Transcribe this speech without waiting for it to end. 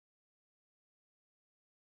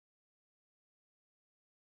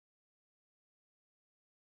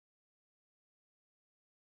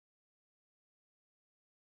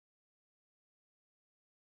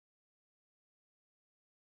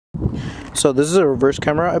So this is a reverse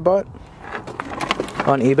camera I bought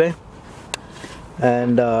on eBay,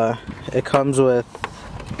 and it comes with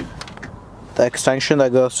the extension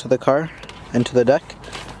that goes to the car and to the deck,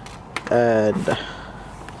 and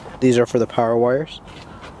these are for the power wires.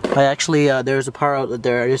 I actually, there's a power outlet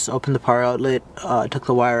there. I just opened the power outlet, took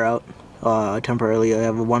the wire out temporarily. I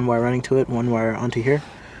have one wire running to it, one wire onto here.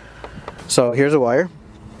 So here's a wire,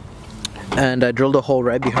 and I drilled a hole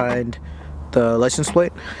right behind the license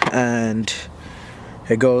plate, and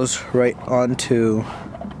it goes right onto,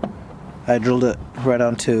 I drilled it right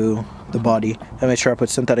onto the body. I made sure I put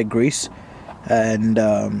synthetic grease, and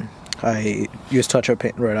I used touch-up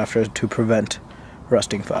paint right after to prevent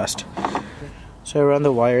rusting fast. So I run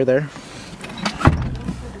the wire there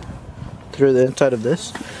through the inside of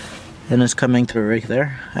this, and it's coming through right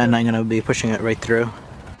there, and I'm going to be pushing it right through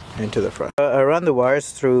into the front. I run the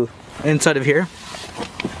wires through inside of here,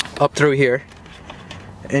 up through here,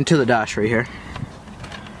 into the dash right here,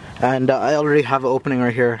 and I already have an opening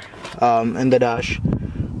right here in the dash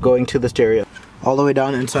going to the stereo. All the way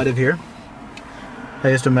down inside of here, I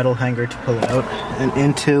used a metal hanger to pull it out, and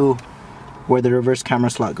into where the reverse camera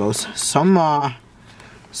slot goes. Some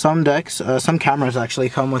decks, some cameras actually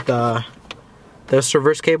come with this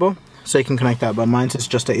reverse cable, so you can connect that, but mine's is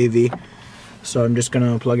just an AV, so I'm just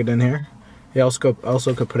gonna plug it in here. You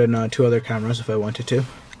also could put in 2 other cameras if I wanted to.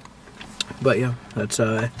 But yeah, that's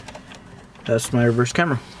my reverse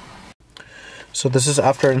camera. So this is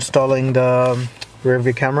after installing the rear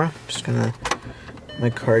view camera. I'm just gonna my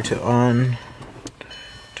car to on,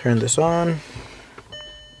 turn this on.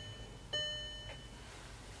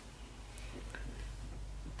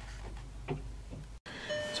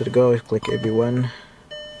 So to go, click AB1,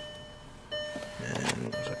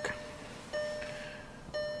 and look.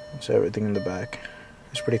 So everything in the back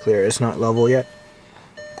is pretty clear. It's not level yet,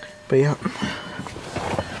 but yeah.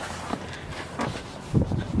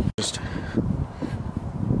 Just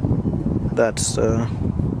that's the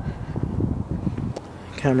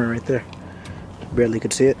camera right there. Barely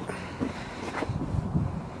could see it.